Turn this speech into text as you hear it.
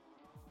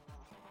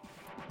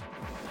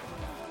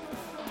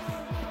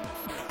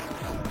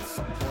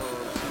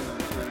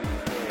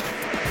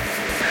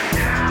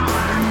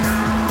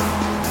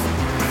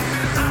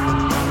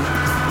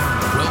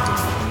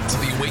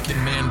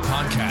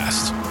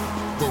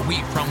where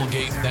we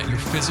promulgate that your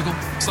physical,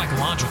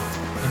 psychological,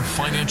 and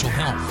financial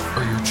health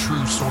are your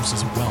true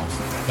sources of wealth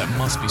that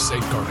must be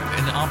safeguarded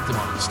and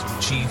optimized to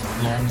achieve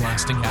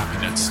long-lasting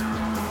happiness.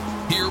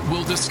 Here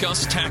we'll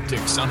discuss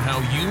tactics on how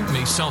you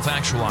may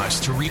self-actualize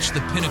to reach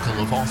the pinnacle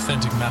of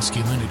authentic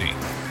masculinity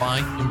by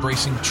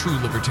embracing true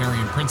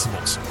libertarian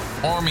principles,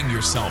 arming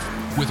yourself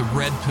with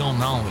red pill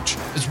knowledge,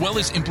 as well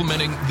as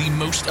implementing the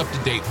most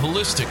up-to-date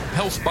holistic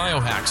health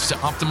biohacks to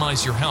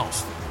optimize your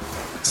health.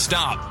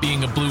 Stop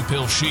being a blue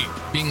pill sheep,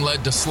 being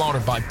led to slaughter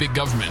by big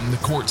government and the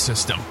court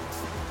system.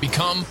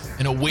 Become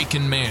an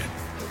awakened man.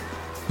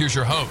 Here's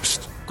your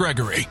host,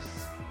 Gregory.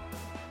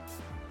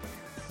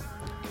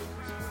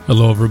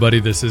 Hello, everybody.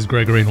 This is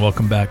Gregory, and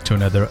welcome back to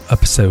another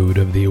episode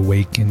of The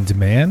Awakened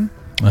Man.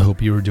 I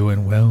hope you are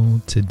doing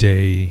well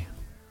today.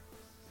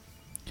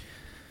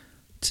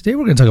 Today,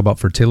 we're going to talk about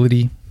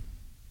fertility.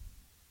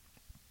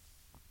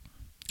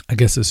 I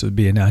guess this would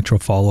be a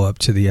natural follow-up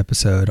to the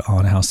episode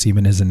on how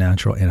semen is a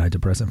natural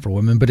antidepressant for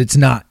women, but it's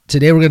not.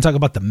 Today, we're going to talk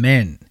about the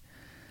men.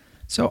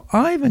 So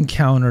I've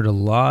encountered a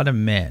lot of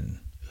men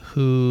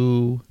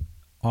who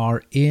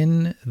are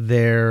in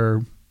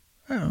their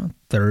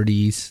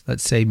 30s,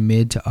 let's say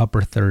mid to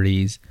upper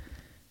 30s,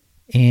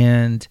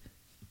 and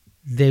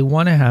they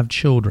want to have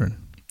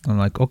children. I'm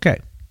like, okay,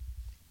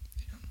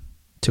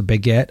 to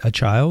beget a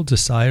child, to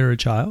sire a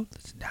child,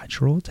 it's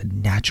natural. It's a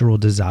natural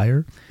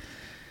desire.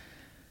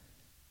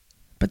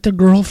 But the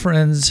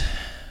girlfriends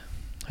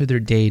who they're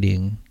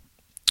dating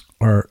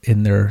are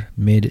in their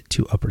mid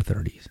to upper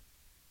 30s.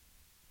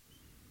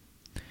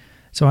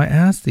 So I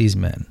asked these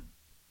men,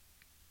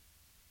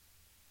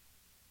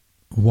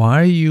 why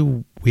are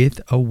you with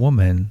a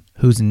woman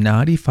whose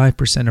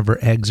 95% of her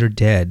eggs are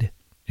dead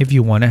if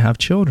you want to have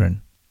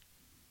children?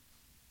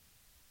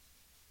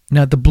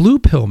 Now, the blue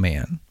pill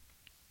man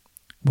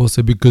will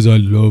say, because I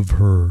love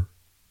her.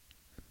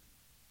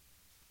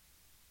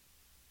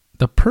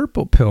 The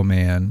purple pill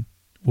man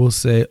will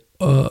say,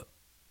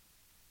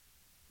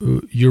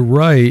 you're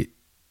right,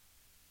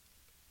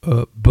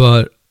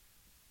 but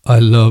I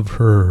love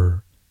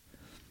her.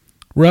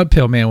 Red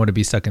pill man would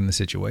be stuck in the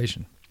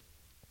situation,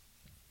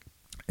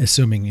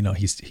 assuming,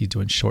 he's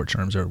doing short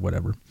terms or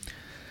whatever.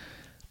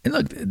 And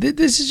look,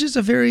 this is just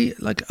a very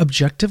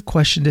objective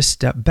question to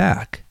step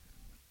back.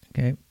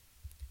 Okay.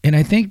 And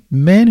I think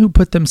men who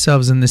put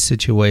themselves in this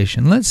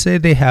situation, let's say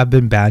they have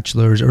been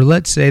bachelors, or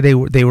let's say they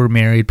were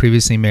married,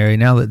 previously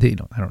married. Now that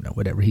I don't know,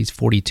 whatever. He's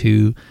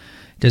 42,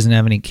 doesn't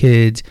have any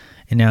kids,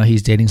 and now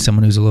he's dating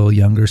someone who's a little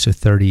younger, so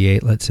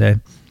 38, let's say.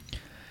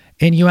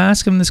 And you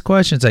ask him this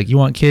question, it's like, you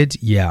want kids?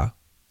 Yeah.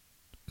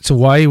 So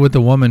why are you with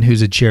a woman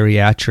who's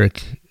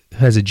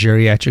has a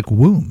geriatric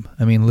womb?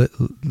 I mean,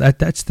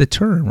 that's the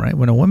term, right?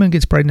 When a woman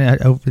gets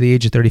pregnant over the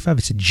age of 35,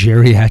 it's a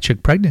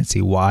geriatric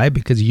pregnancy. Why?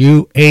 Because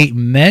you ain't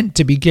meant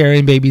to be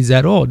carrying babies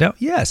that old. Now,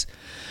 yes,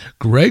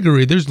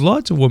 Gregory, there's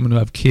lots of women who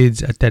have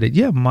kids at that age.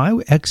 Yeah, my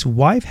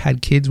ex-wife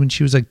had kids when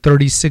she was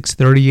 36,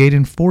 38,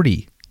 and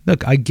 40.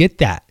 Look, I get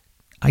that.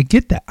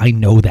 I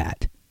know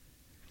that.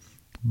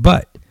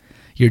 But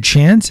your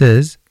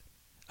chances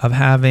of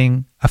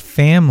having a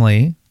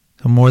family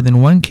of more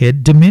than one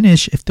kid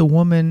diminish if the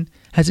woman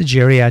has a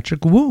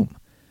geriatric womb.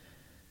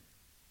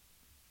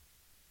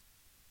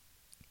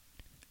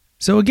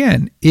 So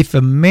again, if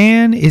a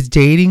man is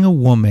dating a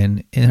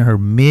woman in her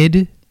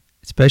mid,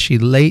 especially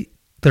late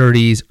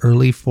 30s,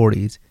 early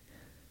 40s,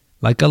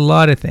 like a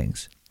lot of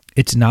things,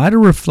 it's not a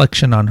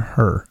reflection on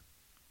her.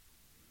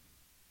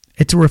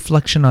 It's a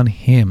reflection on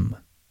him.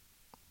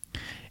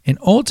 And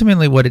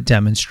ultimately what it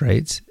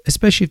demonstrates,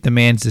 especially if the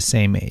man's the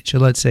same age, so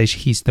let's say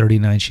he's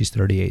 39, she's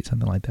 38,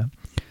 something like that.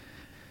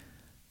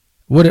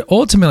 What it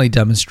ultimately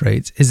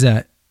demonstrates is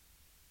that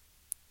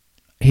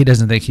he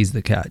doesn't think he's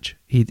the catch.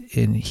 He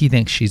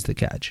thinks she's the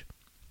catch.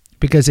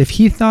 Because if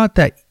he thought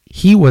that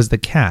he was the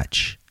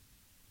catch,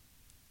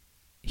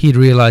 he'd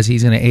realize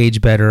he's going to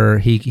age better,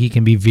 he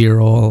can be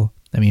virile.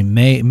 I mean,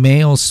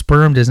 male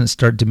sperm doesn't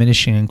start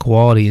diminishing in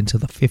quality until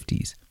the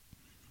 50s.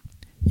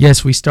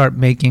 Yes, we start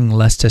making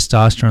less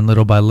testosterone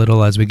little by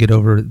little as we get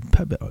over,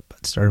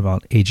 start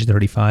about age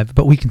 35,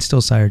 but we can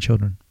still sire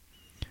children.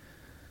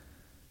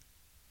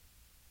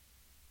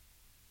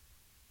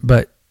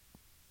 But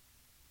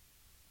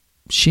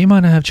she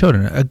might not have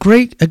children. A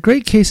great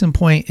case in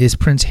point is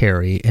Prince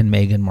Harry and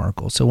Meghan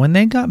Markle. So when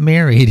they got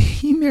married,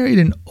 he married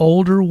an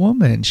older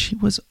woman. She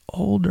was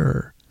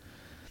older,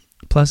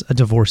 plus a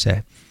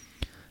divorcee.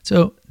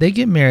 So they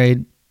get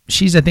married.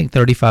 She's, I think,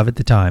 35 at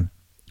the time.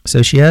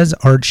 So she has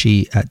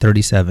Archie at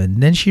 37.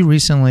 Then she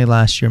recently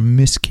last year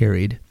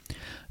miscarried.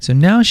 So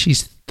now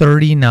she's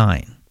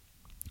 39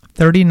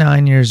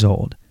 years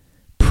old.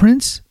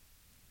 Prince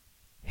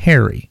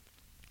Harry,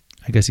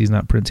 I guess he's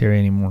not Prince Harry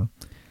anymore.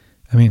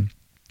 I mean,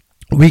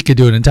 we could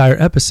do an entire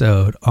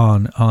episode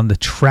on the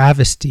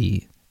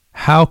travesty,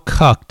 how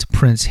cucked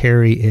Prince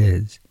Harry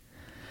is.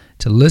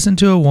 To listen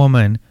to a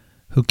woman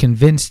who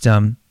convinced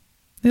him,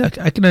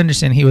 I can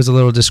understand he was a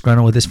little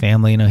disgruntled with his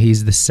family.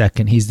 He's the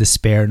second, he's the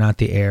spare, not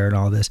the heir and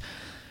all this.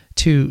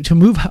 To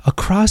move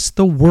across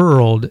the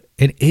world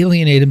and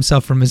alienate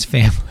himself from his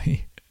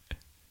family.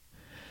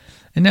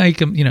 And now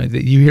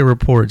you hear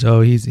reports,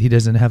 he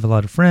doesn't have a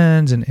lot of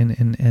friends in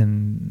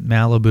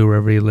Malibu,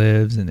 wherever he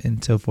lives,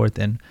 and so forth.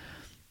 And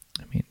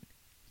I mean,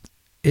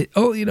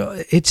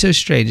 it's so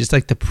strange. It's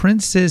like the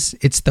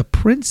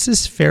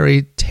princess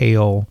fairy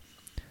tale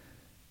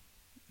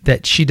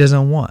that she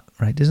doesn't want,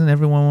 right? Doesn't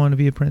everyone want to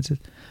be a princess?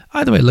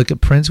 Either way, look at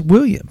Prince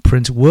William.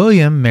 Prince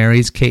William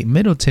marries Kate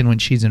Middleton when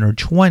she's in her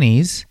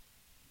 20s,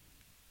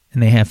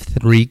 and they have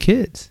 3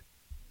 kids.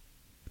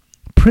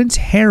 Prince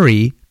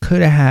Harry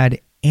could have had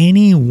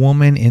any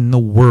woman in the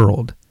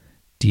world.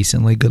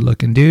 Decently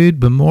good-looking dude,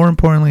 but more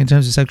importantly, in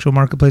terms of sexual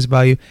marketplace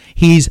value,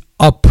 he's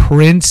a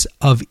prince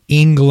of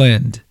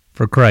England,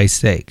 for Christ's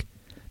sake.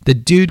 The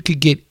dude could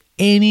get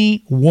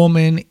any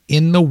woman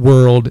in the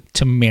world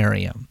to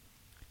marry him.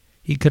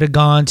 He could have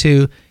gone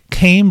to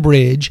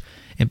Cambridge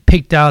and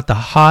picked out the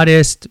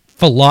hottest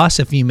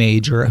philosophy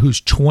major who's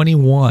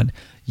 21.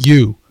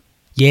 You're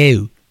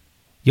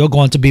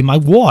going to be my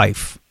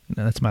wife.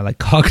 That's my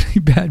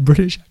cockney bad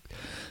British.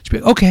 She'd be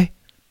like, okay,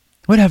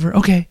 whatever,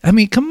 okay. I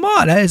mean, come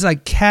on. That is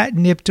like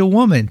catnip to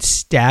woman.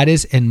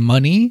 Status and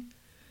money.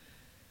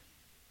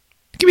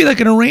 It could be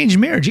like an arranged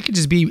marriage. You could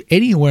just be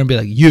anywhere and be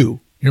like,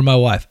 you're my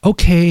wife.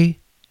 Okay,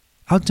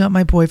 I'll dump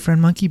my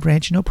boyfriend, monkey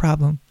branch, no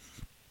problem.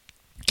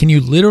 Can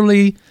you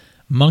literally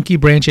monkey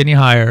branch any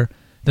higher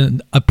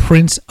than a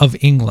prince of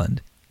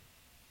England?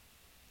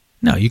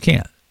 No, you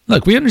can't.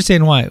 Look, we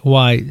understand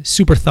why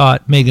super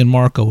thought Meghan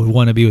Markle would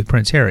want to be with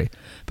Prince Harry.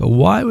 But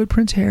why would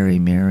Prince Harry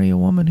marry a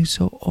woman who's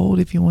so old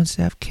if he wants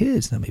to have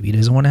kids? Now, maybe he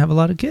doesn't want to have a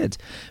lot of kids.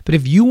 But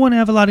if you want to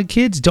have a lot of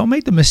kids, don't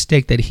make the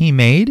mistake that he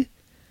made.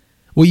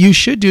 What you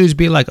should do is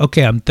be like,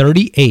 okay, I'm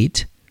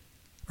 38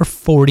 or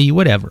 40,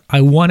 whatever.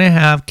 I want to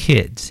have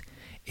kids.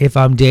 If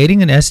I'm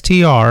dating an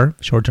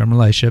STR, short-term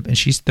relationship, and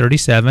she's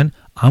 37,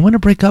 I'm going to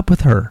break up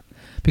with her.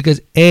 Because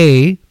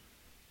A,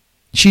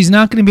 she's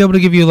not going to be able to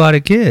give you a lot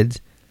of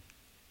kids.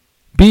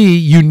 B,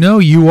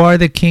 you are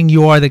the king,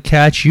 you are the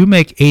catch. You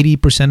make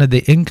 80% of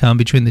the income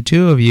between the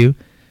two of you.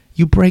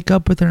 You break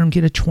up with her and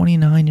get a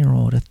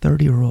 29-year-old, a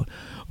 30-year-old.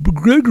 But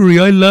Gregory,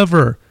 I love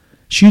her.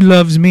 She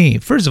loves me.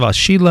 First of all,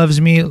 she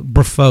loves me,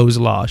 Bruffault's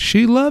law.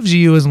 She loves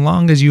you as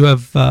long as you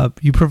have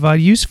you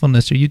provide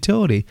usefulness or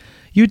utility.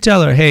 You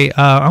tell her, hey,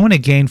 I want to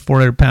gain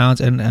 400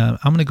 pounds and I'm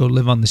going to go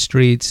live on the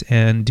streets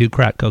and do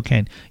crack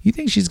cocaine. You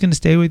think she's going to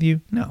stay with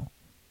you? No.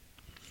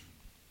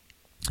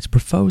 It's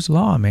Bruffault's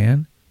law,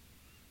 man.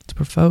 It's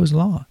Bruffault's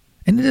law.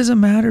 And it doesn't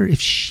matter if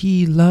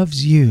she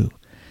loves you.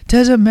 It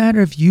doesn't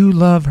matter if you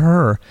love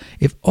her.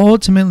 If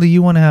ultimately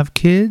you want to have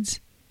kids,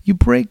 you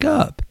break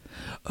up.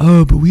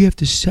 Oh, but we have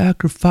to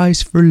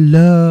sacrifice for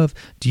love.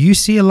 Do you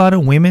see a lot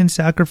of women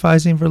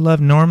sacrificing for love?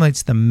 Normally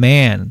it's the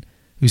man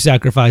who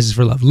sacrifices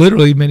for love.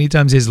 Literally many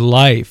times his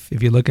life,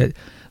 if you look at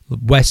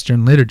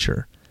Western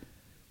literature.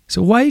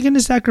 So why are you going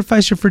to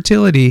sacrifice your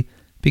fertility?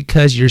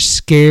 Because you're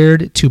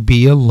scared to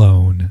be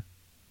alone.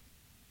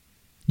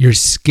 You're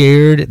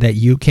scared that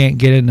you can't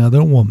get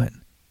another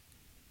woman.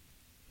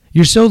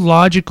 You're so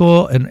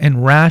logical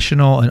and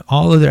rational in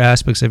all other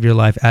aspects of your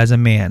life as a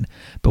man.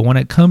 But when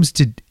it comes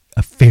to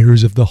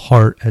affairs of the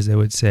heart, as they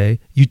would say,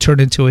 you turn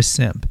into a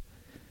simp.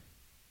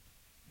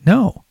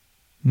 No.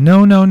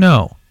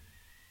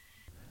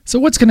 So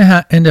what's going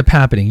to end up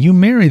happening? You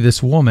marry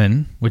this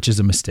woman, which is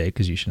a mistake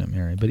because you shouldn't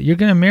marry, but you're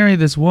going to marry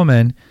this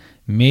woman.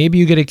 Maybe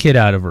you get a kid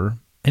out of her.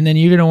 And then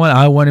you're going to want,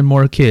 I wanted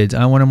more kids.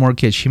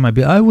 She might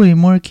be, I wanted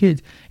more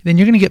kids. Then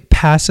you're going to get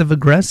passive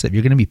aggressive.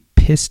 You're going to be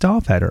pissed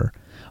off at her.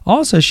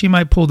 Also, she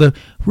might pull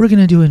we're going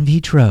to do in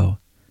vitro.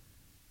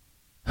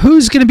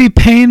 Who's going to be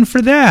paying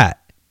for that?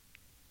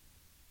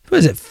 What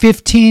is it,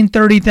 $15,000,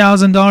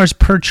 $30,000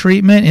 per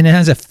treatment and it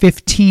has a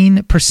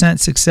 15%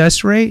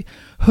 success rate?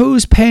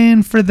 Who's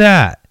paying for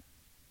that?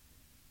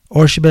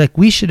 Or she'll be like,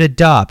 we should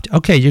adopt.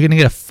 Okay, you're going to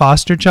get a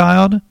foster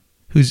child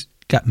who's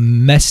got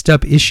messed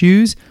up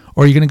issues,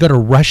 or you're going to go to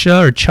Russia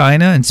or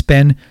China and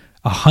spend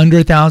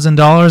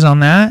 $100,000 on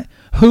that?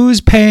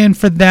 Who's paying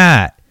for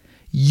that?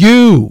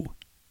 You.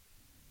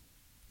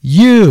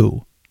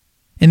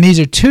 And these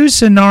are two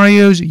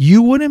scenarios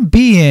you wouldn't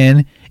be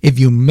in if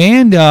you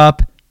manned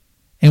up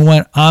and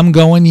went, I'm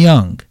going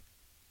young.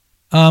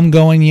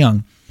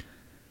 But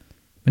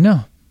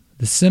no,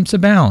 the simps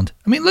abound.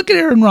 I mean, look at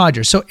Aaron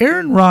Rodgers. So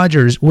Aaron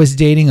Rodgers was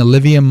dating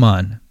Olivia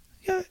Munn.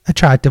 Yeah,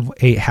 attractive,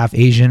 half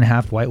Asian,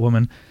 half white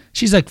woman.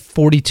 She's like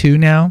 42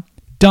 now.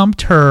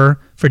 Dumped her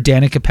for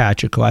Danica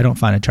Patrick, who I don't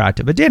find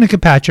attractive. But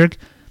Danica Patrick,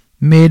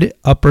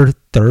 mid-upper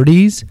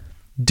 30s,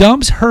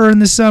 dumps her in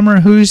the summer.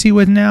 Who's he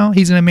with now?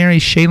 He's going to marry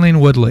Shailene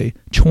Woodley,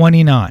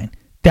 29.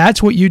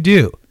 That's what you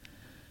do.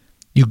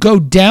 You go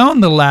down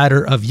the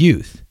ladder of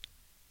youth.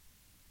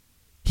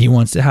 He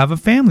wants to have a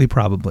family,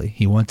 probably.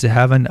 He wants to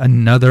have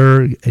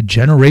another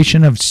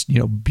generation of,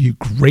 be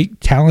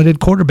great,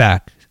 talented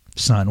quarterback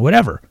son,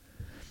 whatever,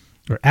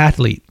 or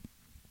athlete.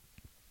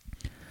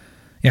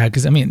 Yeah,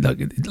 because, I mean,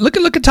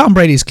 look at Tom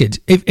Brady's kids.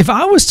 If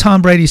I was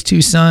Tom Brady's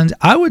two sons,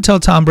 I would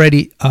tell Tom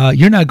Brady,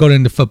 you're not going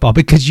into football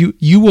because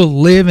you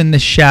will live in the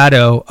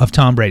shadow of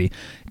Tom Brady.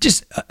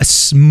 Just a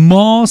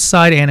small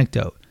side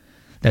anecdote.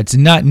 that's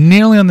not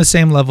nearly on the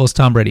same level as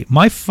Tom Brady.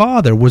 My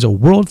father was a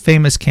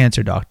world-famous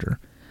cancer doctor.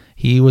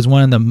 He was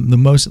one of the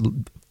most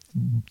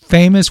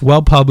famous,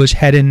 well-published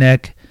head and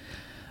neck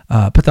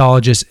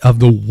pathologists of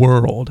the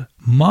world.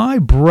 My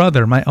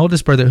brother, my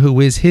eldest brother, who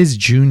is his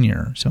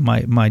junior, so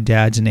my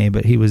dad's name,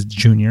 but he was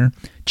junior,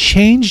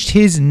 changed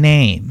his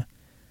name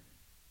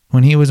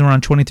when he was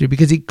around 23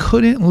 because he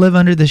couldn't live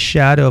under the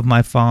shadow of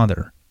my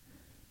father.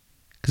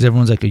 Because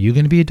everyone's like, are you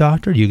going to be a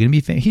doctor? Are you going to be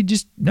famous?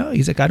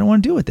 He's like, I don't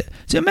want to deal with it.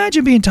 So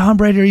imagine being Tom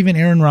Brady or even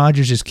Aaron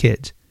Rodgers'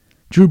 kids,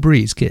 Drew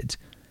Brees' kids.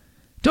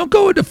 Don't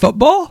go into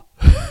football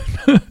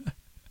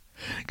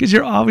because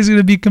you're always going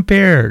to be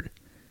compared.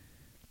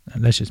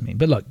 That's just me.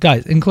 But look,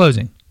 guys, in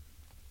closing,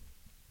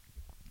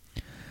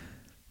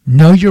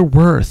 know your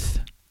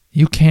worth.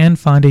 You can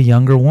find a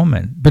younger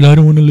woman, but I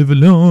don't want to live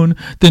alone.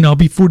 Then I'll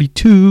be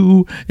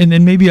 42, and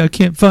then maybe I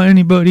can't find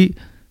anybody.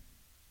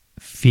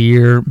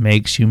 Fear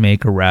makes you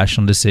make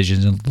irrational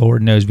decisions, and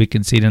Lord knows we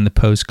can see it in the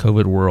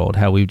post-COVID world,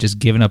 how we've just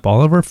given up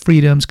all of our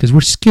freedoms because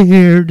we're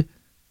scared.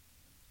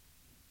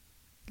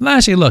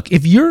 Lastly, look,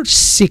 if you're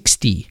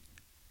 60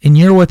 and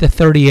you're with a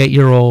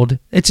 38-year-old,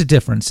 it's a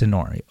different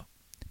scenario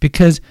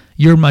because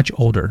you're much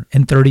older,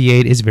 and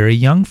 38 is very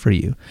young for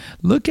you.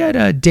 Look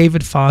at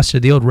David Foster,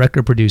 the old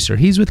record producer.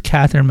 He's with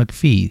Katharine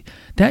McPhee.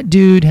 That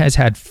dude has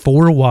had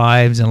 4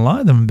 wives, and a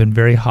lot of them have been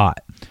very hot.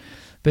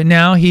 But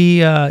now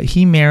he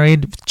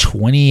married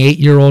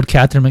 28-year-old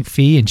Katharine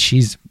McPhee, and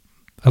she's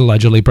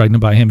allegedly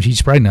pregnant by him.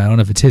 She's pregnant. I don't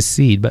know if it's his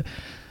seed. But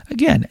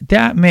again,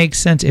 that makes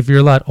sense if you're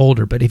a lot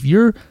older. But if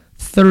you're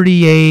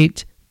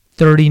 38,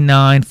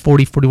 39,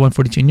 40, 41,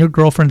 42, and your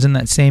girlfriend's in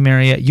that same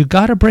area, you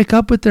got to break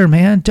up with her,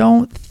 man.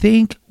 Don't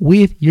think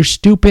with your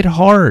stupid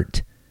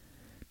heart.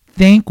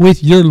 Think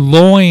with your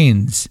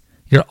loins.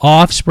 Your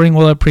offspring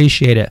will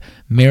appreciate it.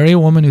 Marry a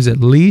woman who's at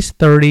least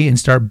 30 and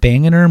start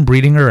banging her and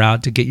breeding her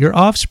out to get your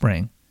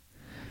offspring.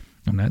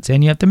 I'm not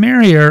saying you have to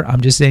marry her.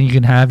 I'm just saying you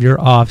can have your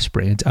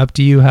offspring. It's up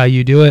to you how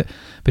you do it.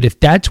 But if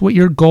that's what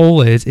your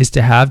goal is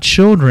to have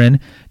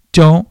children,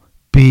 don't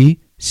be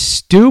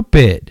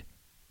stupid.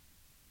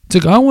 It's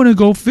like, I want to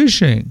go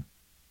fishing,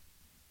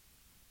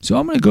 so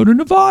I'm going to go to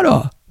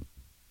Nevada.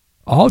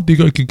 I think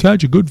I can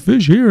catch a good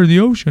fish here in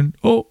the ocean.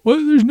 Oh, well,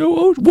 there's no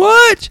ocean.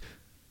 What?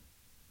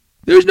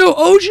 There's no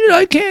ocean?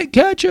 I can't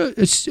catch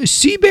a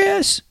sea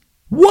bass?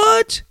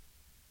 What?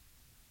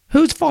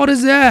 Whose fault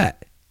is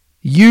that?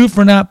 You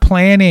for not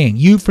planning.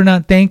 You for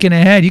not thinking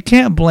ahead. You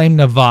can't blame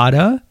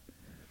Nevada.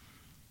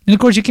 And, of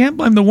course, you can't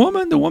blame the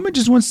woman. The woman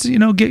just wants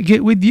to,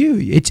 get with you.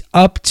 It's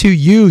up to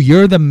you.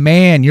 You're the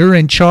man. You're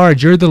in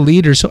charge. You're the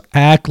leader, so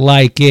act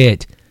like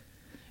it.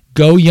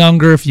 Go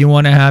younger if you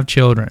want to have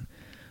children.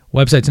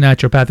 Website's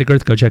Naturopathic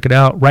Earth. Go check it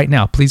out right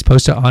now. Please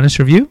post an honest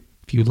review.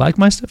 If you like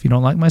my stuff, if you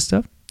don't like my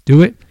stuff,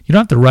 do it. You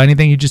don't have to write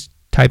anything. You just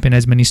type in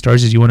as many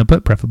stars as you want to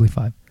put, preferably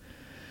 5.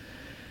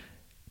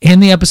 In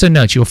the episode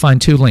notes, you'll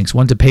find 2 links.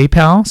 One to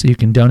PayPal, so you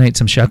can donate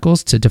some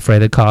shekels to defray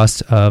the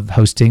cost of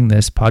hosting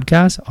this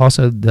podcast.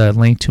 Also, the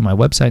link to my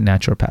website,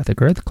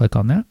 Naturopathic Earth. Click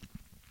on that.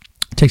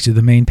 It takes you to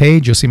the main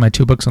page. You'll see my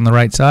 2 books on the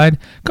right side.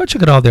 Go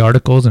check out all the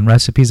articles and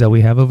recipes that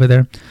we have over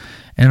there.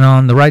 And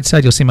on the right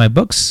side, you'll see my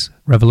books,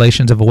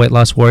 Revelations of a Weight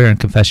Loss Warrior and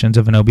Confessions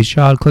of an Obese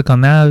Child. Click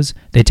on those.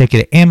 They take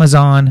you to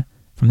Amazon.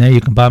 From there,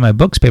 you can buy my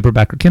books,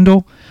 paperback or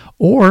Kindle,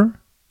 or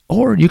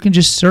you can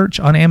just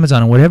search on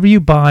Amazon. And whatever you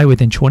buy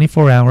within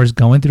 24 hours,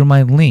 going through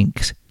my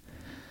links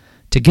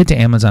to get to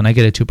Amazon, I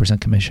get a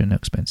 2% commission, no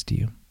expense to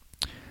you.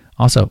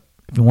 Also,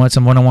 if you want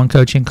some one-on-one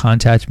coaching,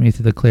 contact me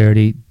through the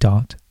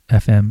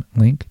Clarity.fm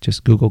link.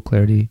 Just Google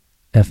Clarity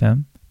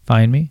FM,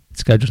 find me,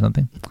 schedule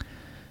something.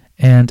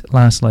 And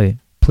lastly,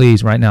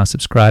 please, right now,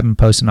 subscribe and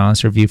post an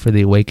honest review for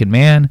The Awakened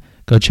Man.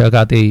 Go check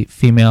out the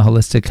Female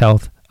Holistic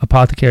Health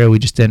Apothecary. We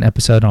just did an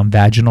episode on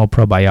vaginal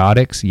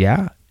probiotics.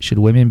 Yeah. Should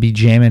women be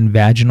jamming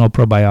vaginal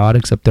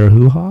probiotics up their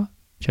hoo-ha?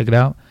 Check it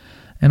out.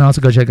 And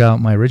also go check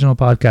out my original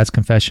podcast,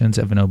 Confessions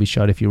of an Obese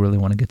Child, if you really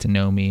want to get to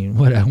know me and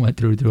what I went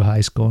through high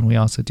school. And we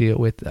also deal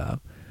with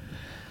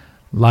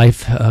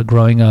life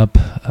growing up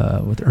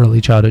with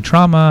early childhood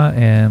trauma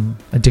and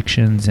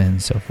addictions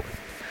and so forth.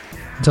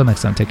 Until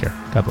next time, take care.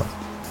 God bless.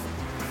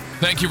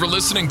 Thank you for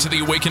listening to the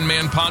Awakened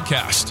Man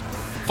Podcast.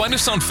 Find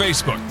us on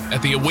Facebook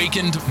at the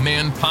Awakened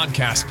Man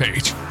Podcast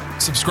page.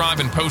 Subscribe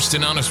and post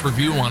an honest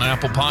review on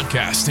Apple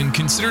Podcasts, and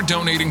consider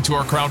donating to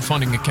our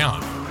crowdfunding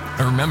account.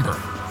 And remember,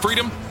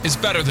 freedom is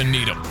better than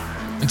need'em.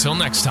 Until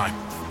next time.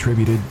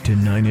 Attributed to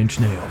 9 Inch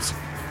Nails.